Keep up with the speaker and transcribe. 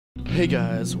Hey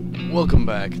guys, welcome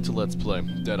back to Let's Play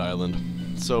Dead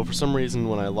Island. So for some reason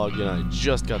when I logged in I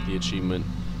just got the achievement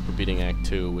for beating Act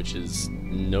 2, which is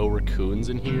no raccoons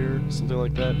in here, something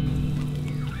like that.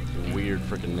 A weird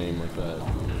freaking name like that.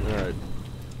 Alright.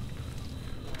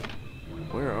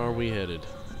 Where are we headed?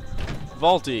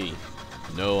 Vaulty!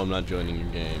 No, I'm not joining your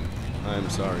game. I'm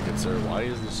sorry, good sir. Why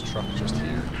is this truck just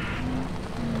here?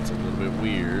 That's a little bit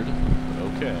weird, but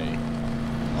okay.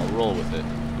 I'll roll with it.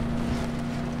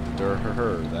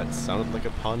 That sounded like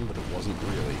a pun, but it wasn't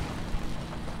really.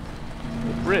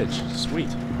 The bridge, sweet.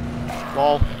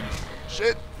 Lol.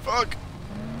 Shit, fuck.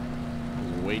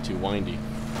 Way too windy.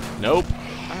 Nope.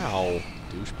 Ow.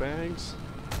 Douchebags.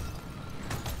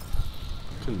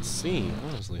 Couldn't see,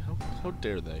 honestly. How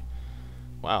dare they?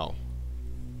 Wow.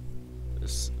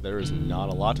 There is not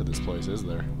a lot to this place, is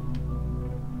there?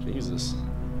 Jesus.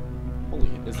 Holy,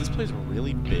 is this place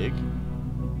really big?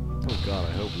 Oh god,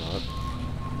 I hope not.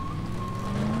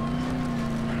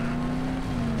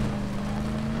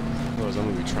 Otherwise I'm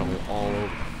gonna be traveling all over the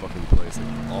fucking place,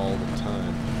 like, all the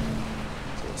time.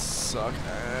 It's gonna suck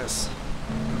ass.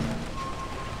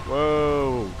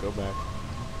 Whoa! Go back.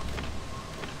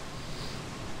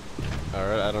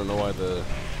 Alright, I don't know why the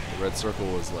red circle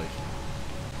was, like,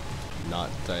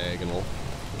 not diagonal.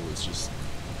 It was just...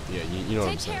 Yeah, you know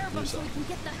what I'm saying. Take care of them so we can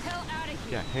get the hell out of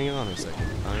here. Yeah, hang on a second.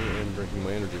 I am drinking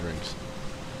my energy drinks.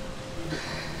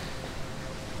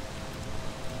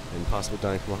 And possibly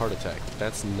dying from a heart attack.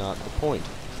 That's not the point.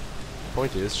 The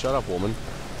point is, shut up, woman.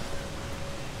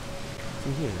 What's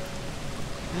in here?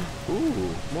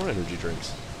 Ooh, more energy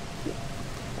drinks. I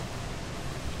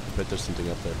bet there's something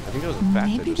up there. I think that was a fact.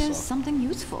 Maybe there's something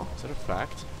useful. Is that a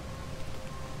fact?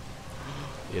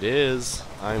 It is.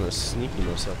 I'm a sneaky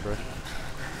no sucker.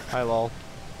 Hi, lol.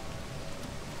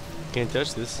 Can't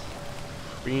touch this.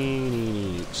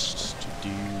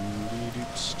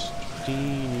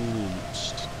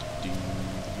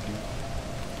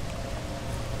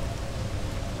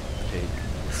 Okay,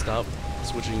 stop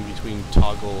switching between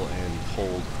toggle and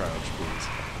hold crouch, please.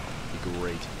 Be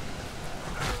great.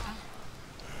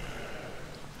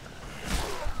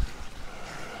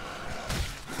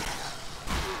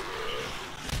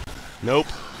 Nope.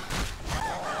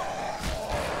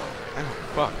 Oh,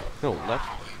 fuck. No, left.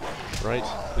 Right,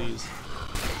 please.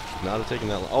 Not have taken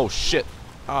that long. Oh, shit.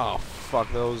 Oh,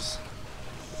 fuck those.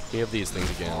 We have these things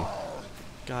again.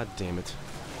 God damn it.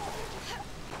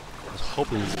 I was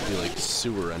hoping these would be like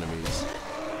sewer enemies.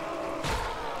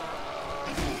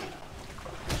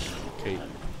 Okay,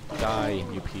 die,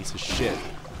 you piece of shit.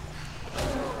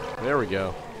 There we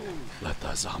go. Let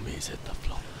the zombies hit the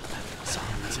floor. Let the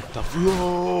zombies hit the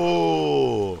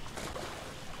floor.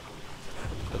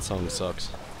 That song sucks.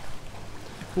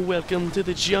 Welcome to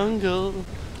the jungle.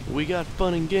 We got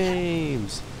fun and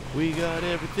games. We got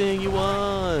everything you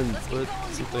want, but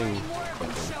something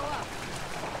fucking.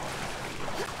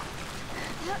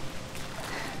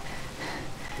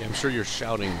 Yeah, I'm sure your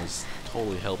shouting is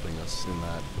totally helping us in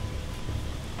that.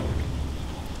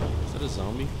 Is that a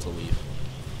zombie? It's a leaf.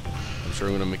 I'm sure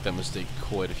I'm gonna make that mistake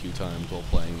quite a few times while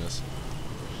playing this.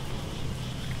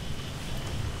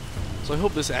 So I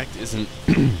hope this act isn't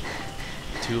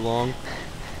too long,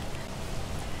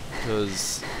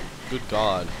 because, good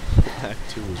god, Act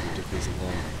 2 was ridiculously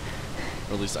long.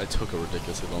 Or at least I took a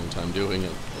ridiculously long time doing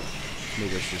it.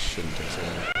 Maybe I just shouldn't take so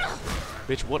long.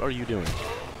 Bitch, what are you doing?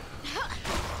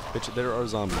 Bitch, there are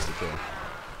zombies to kill.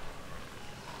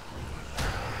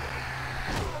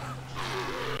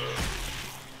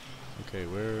 Okay,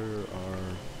 where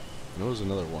are... No, there's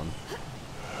another one.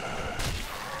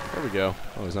 There we go.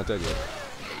 Oh, he's not dead yet.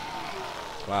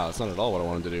 Wow, that's not at all what I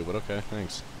wanted to do, but okay,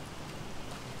 thanks.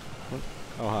 What?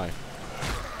 Oh, hi.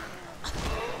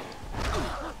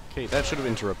 Okay, that should have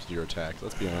interrupted your attack,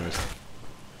 let's be honest.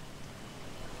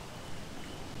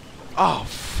 Oh,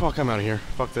 fuck, I'm out of here.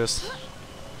 Fuck this.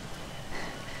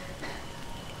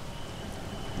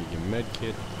 Need a med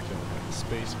kit. Don't have the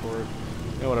space for it.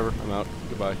 Yeah, whatever, I'm out.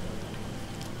 Goodbye.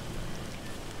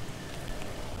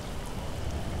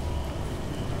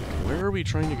 Where are we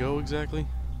trying to go exactly?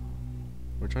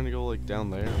 We're trying to go, like, down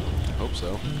there? I hope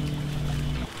so.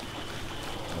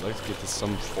 I'd like to get to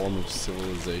some form of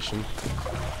civilization.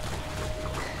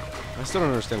 I still don't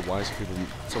understand why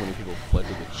so many people fled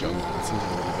to the jungle. It seems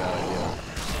like a really bad idea.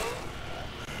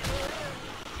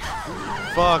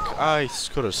 Fuck! I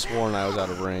could have sworn I was out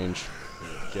of range.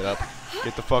 Get up.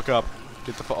 Get the fuck up.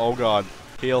 Get the oh god.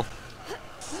 Heal.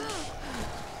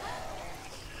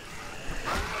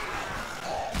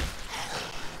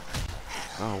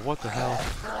 Oh, what the hell?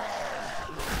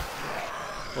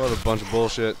 What a bunch of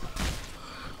bullshit.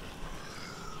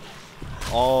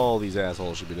 all these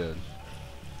assholes should be dead.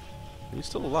 He's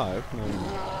still alive.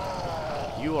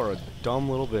 You are a dumb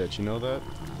little bitch, you know that?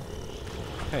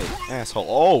 Hey, asshole.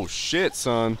 Oh, shit,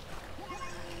 son.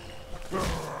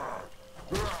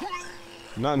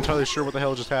 I'm not entirely sure what the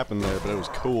hell just happened there, but it was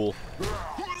cool.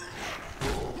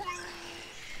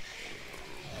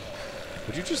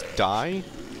 Would you just die?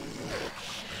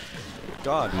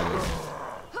 God, no.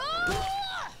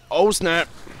 Oh, snap!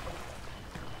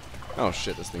 Oh,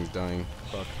 shit, this thing's dying.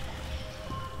 Fuck.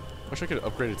 Wish I could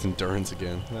upgrade its endurance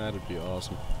again. That'd be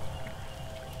awesome.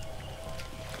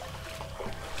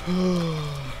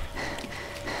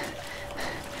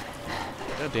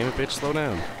 God damn it, bitch, slow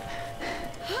down.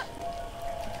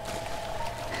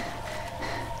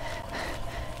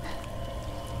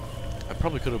 I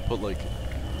probably could have put, like,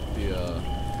 the,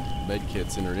 med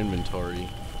kits in her inventory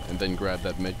and then grab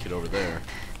that med kit over there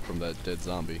from that dead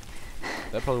zombie.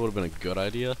 That probably would have been a good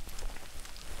idea.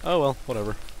 Oh well,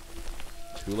 whatever.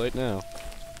 Too late now.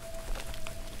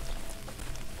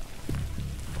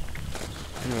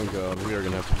 Oh god, we are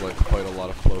gonna have to fight a lot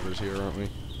of floaters here, aren't we?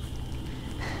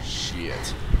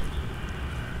 Shit.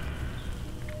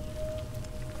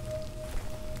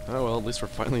 Oh well, at least we're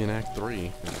finally in Act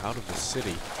 3 and out of the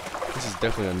city. This is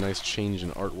definitely a nice change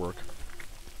in artwork.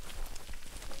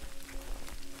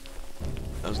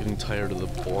 I was getting tired of the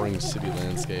boring city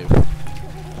landscape. I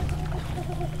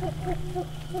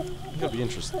gotta be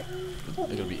interesting.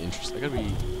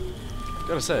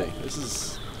 Gotta say, this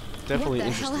is definitely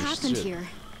interesting shit. What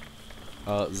the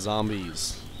hell happened here?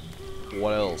 Zombies.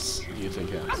 What else do you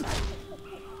think happened?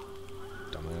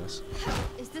 Dumbass.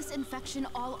 Is this infection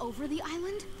all over the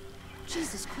island?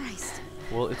 Jesus Christ.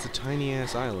 Well, it's a tiny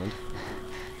ass island.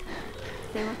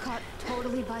 They were caught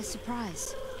totally by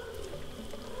surprise.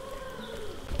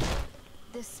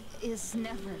 This is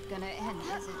never gonna end,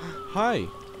 is it? Hi.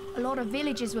 A lot of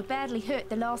villagers were badly hurt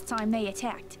the last time they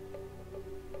attacked.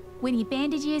 We need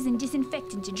bandages and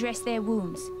disinfectant to dress their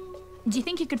wounds. Do you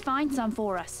think you could find some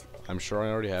for us? I'm sure I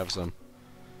already have some.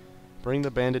 Bring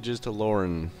the bandages to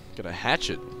Lauren. Get a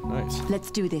hatchet. Nice.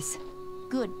 Let's do this.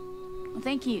 Good. Well,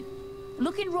 thank you.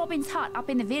 Look in Robin's hut up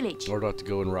in the village. We're about to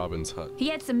go in Robin's hut. He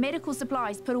had some medical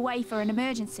supplies put away for an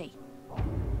emergency.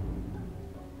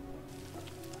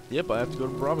 Yep, I have to go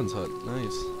to Robin's hut.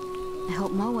 Nice. I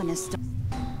hope Moen is still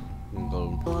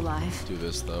alive. Do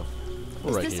this though.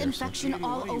 Is Right this here, infection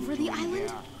all over the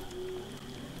island?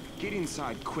 Get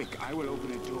inside quick. I will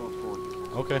open a door for you.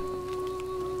 Okay.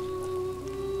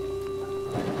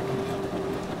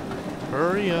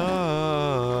 Hurry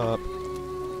up.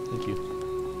 Thank you.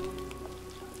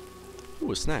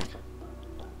 Ooh, a snack.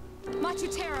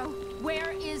 Matutero,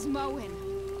 where is Moen?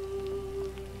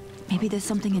 Maybe there's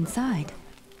something inside.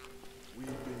 We've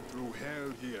been through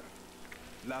hell here.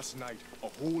 Last night, a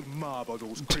whole mob of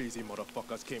those crazy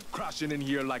motherfuckers came crashing in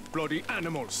here like bloody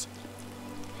animals.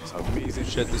 It's amazing.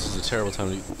 Shit, this is a terrible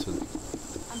time to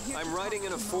I'm riding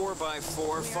in a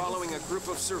 4x4 following a group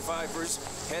of survivors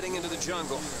heading into the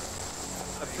jungle.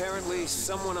 Apparently,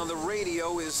 someone on the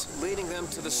radio is leading them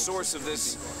to the source of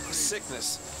this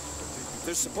sickness.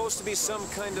 There's supposed to be some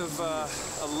kind of a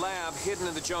lab hidden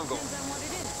in the jungle.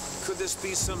 Could this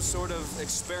be some sort of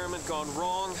experiment gone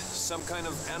wrong? Some kind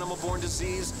of animal-borne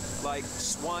disease like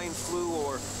swine flu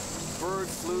or bird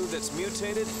flu that's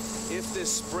mutated? If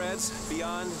this spreads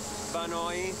beyond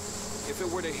Vanoi, if it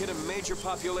were to hit a major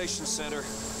population center,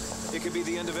 it could be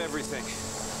the end of everything.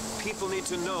 People need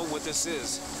to know what this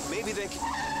is. Maybe they can...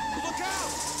 Look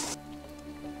out!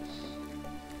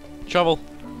 shovel.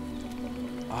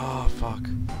 Ah, fuck.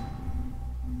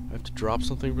 I have to drop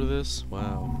something for this?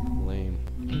 Wow, lame.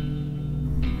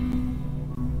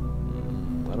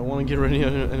 I don't want to get rid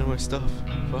of any of my stuff.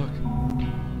 Fuck.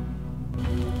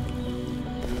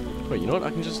 Wait, you know what?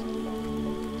 I can just...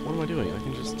 What am I doing? I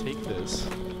can just take this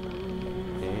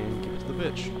and give it to the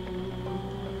bitch.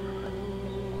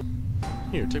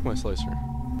 Here, take my slicer.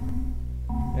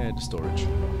 Add to storage.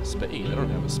 Spade? I don't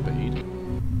have a spade.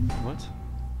 What?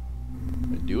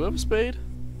 I do have a spade?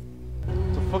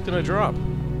 What the fuck did I drop?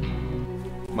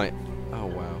 My... Oh,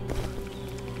 wow.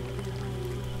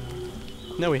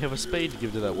 Now we have a spade to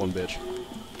give to that one bitch.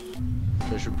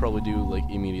 Which I should probably do, like,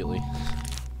 immediately.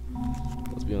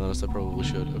 Let's be honest, I probably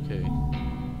should. Okay.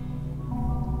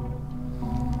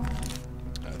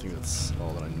 I think that's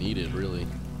all that I needed, really.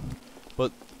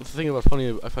 But the thing about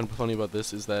I find funny about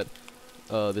this is that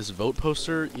this vote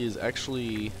poster is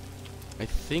actually, I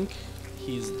think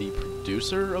he's the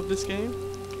producer of this game.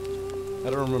 I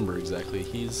don't remember exactly.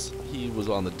 He was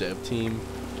on the dev team.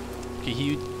 Okay,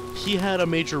 he had a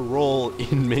major role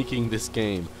in making this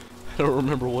game. I don't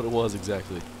remember what it was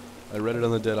exactly. I read it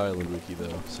on the Dead Island wiki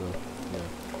though, so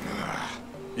Yeah.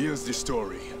 Here's the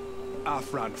story.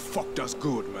 Afran fucked us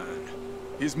good, man.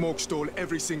 His moke stole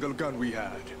every single gun we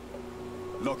had.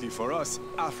 Lucky for us,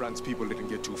 Afran's people didn't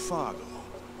get too far, though.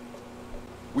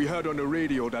 We heard on the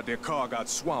radio that their car got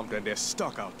swamped and they're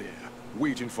stuck out there,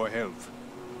 waiting for help.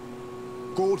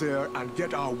 Go there and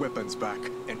get our weapons back,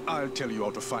 and I'll tell you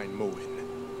how to find Moen.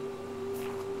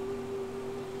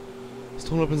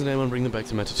 Stolen weapons and ammo and bring them back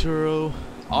to MATUTERO.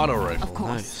 Auto rifle, Of course.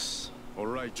 nice.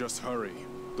 Alright, just hurry.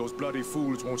 Those bloody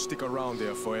fools won't stick around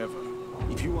there forever.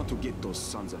 If you want to get those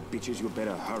sons of bitches, you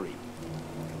better hurry.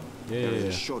 Yeah, There is yeah,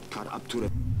 a shortcut up to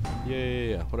the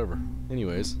yeah, whatever.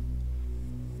 Anyways.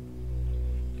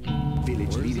 village Where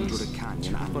is leading this? to the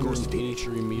canyon and go steady.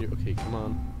 283 meter. Okay, come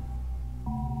on.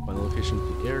 Find the location of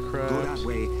the Go that aircraft.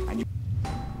 way and you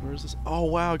Where is this? Oh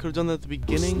wow, I could have done that at the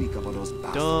beginning. sneak up on those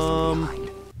bastards Dumb. from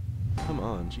behind. Come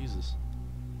on, Jesus.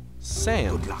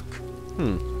 Sam. Good luck.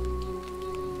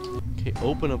 Okay,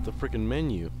 open up the freaking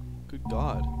menu. Good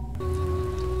God.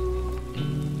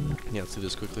 Yeah, let's do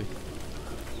this quickly.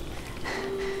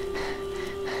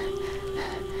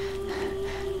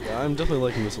 Yeah, I'm definitely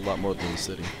liking this a lot more than the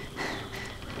city.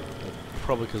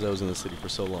 Probably because I was in the city for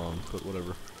so long, but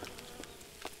whatever.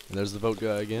 And there's the boat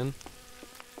guy again.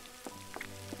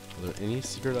 Are there any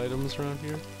secret items around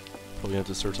here? Probably have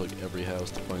to search like every house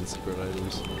to find secret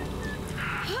items.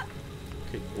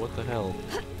 Okay, what the hell?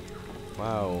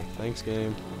 Wow, thanks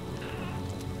game.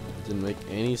 Didn't make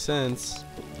any sense,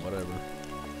 but whatever.